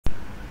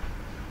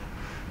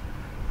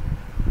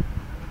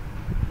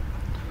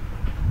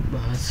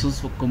សួ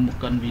ស្តីមក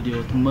កាន់វីដេ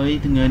អូថ្មី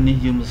ថ្ងៃនេះ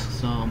យើងមកសិក្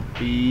សាអំ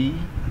ពី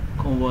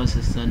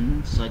conversation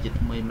សាជា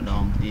ថ្មីម្ដ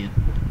ងទៀត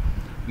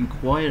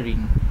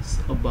Enquiring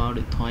about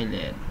the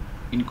toilet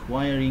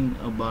Enquiring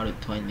about the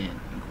toilet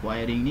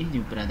Enquiring នេះយើ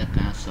ងប្រែថា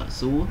ការសាក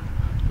សួរ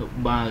ទៅ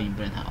បើយើង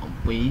ប្រែថាអំ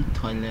ពី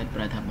toilet ប្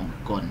រែថាបង្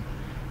គន់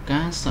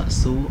ការសាក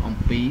សួរអំ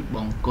ពីប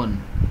ង្គន់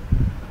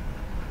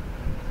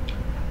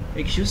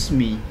Excuse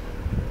me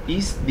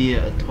is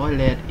there a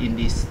toilet in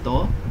this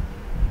store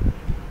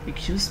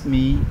Excuse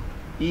me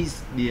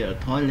Is there a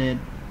toilet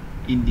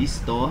in this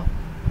store?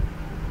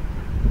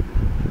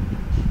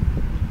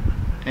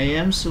 I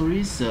am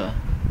sorry, sir.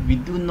 We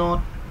do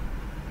not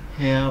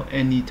have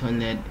any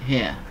toilet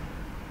here.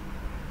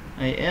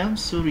 I am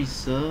sorry,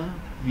 sir.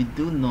 We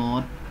do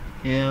not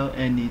have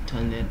any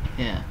toilet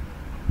here.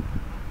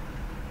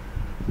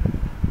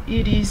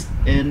 It is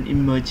an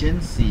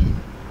emergency.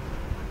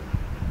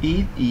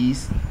 It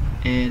is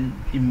an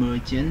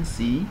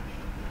emergency.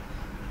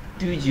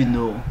 Do you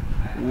know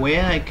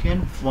where I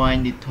can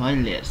find the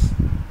toilets?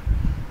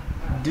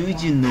 Do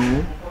you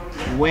know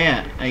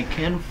where I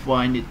can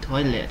find the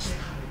toilets?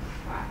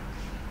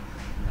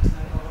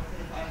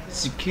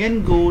 She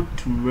can go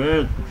to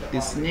work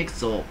this next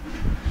shop.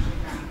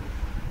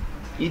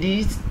 It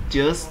is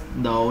just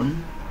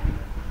down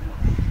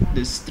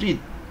the street.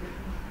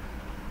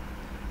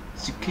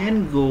 She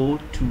can go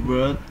to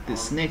work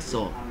this next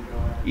shop.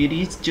 It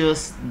is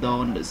just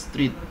down the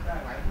street.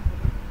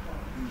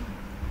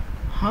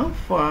 How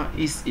far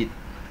is it?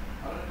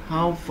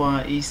 How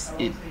far is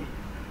it?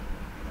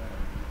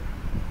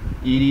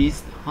 It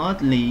is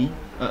hardly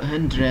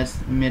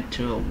 100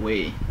 meters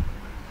away.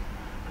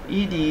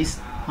 It is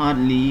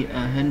hardly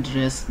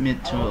 100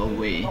 meters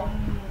away.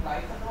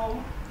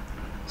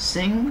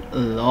 Sing a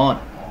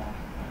lot.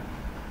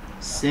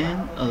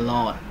 Sing a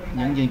lot.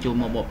 យើងចូល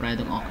មកបកប្រែ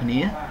ទាំងអស់គ្នា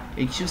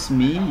Excuse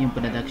me យើង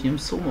ប្រែថាខ្ញុំ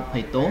សូមអភ័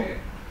យទោស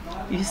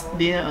Is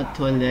there a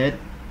toilet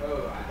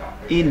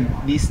in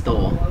this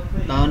store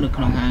តើនៅ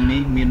ក្នុងហាង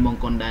នេះមានប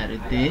ង្គន់ដែរឬ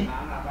ទេ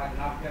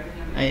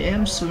I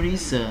am sorry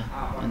sir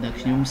តែ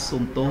ខ្ញុំសូ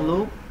មទោស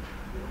លោក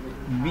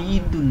We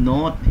do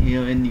not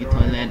have any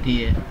toilet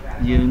here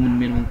យើងមិន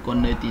មានបង្គ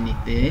ន់នៅទីនេះ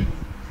ទេ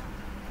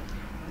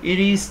It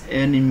is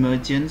an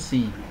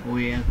emergency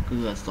where គឺ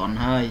អាសន្ន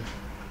ហើយ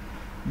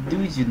Do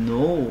you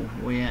know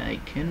where I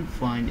can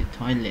find the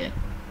toilet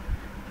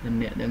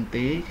អ្នកដឹង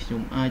ទេខ្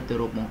ញុំអាចទៅ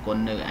រកបង្គ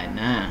ន់នៅឯ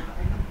ណា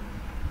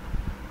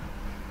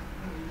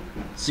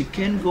She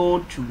can go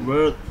to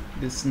work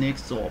this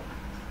next shop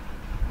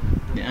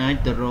អ្នកអាច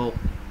ទៅរក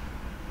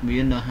មា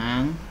ននៅហា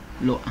ង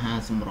លក់អាហារ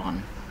សម្រន់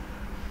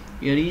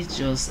It is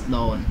just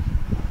down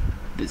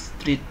the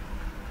street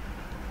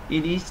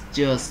It is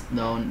just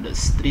down the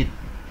street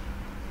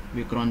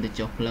វាគ្រាន់តែ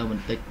ចុះផ្លូវប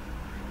ន្តិច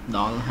ដ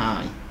ល់ហើ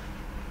យ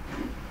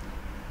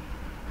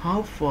How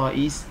far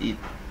is it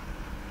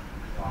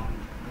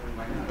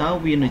តើ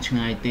វានៅឆ្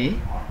ងាយទេ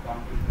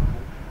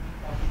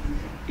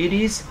It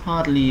is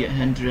hardly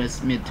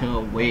 100 meters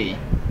away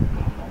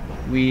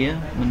វា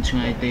មិនឆ្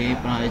ងាយទេ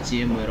ប្រហែលជា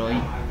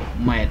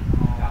100ម៉ែត្រ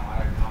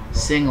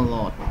Sing a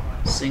lot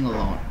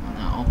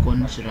អរគុណ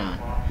ច្រើន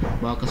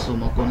បាទក៏សូម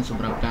អរគុណស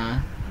ម្រាប់ការ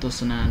ទស្ស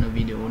នានៅ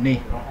វីដេអូនេះ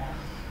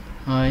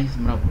ហើយស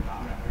ម្រាប់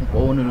បងប្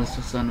អូននៅ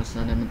សិស្សនិស្សិ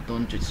តដែលមិនទា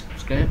ន់ចុច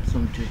Subscribe សូ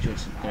មជួយចុច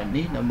Subscribe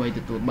នេះដើម្បីទ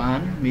ទួលបាន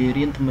មេ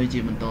រៀនថ្មីជា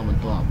បន្តប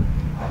ន្ទាប់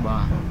បា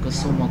ទក៏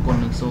សូមអរគុណ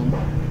និងសូម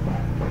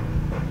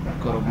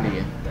គោរពលា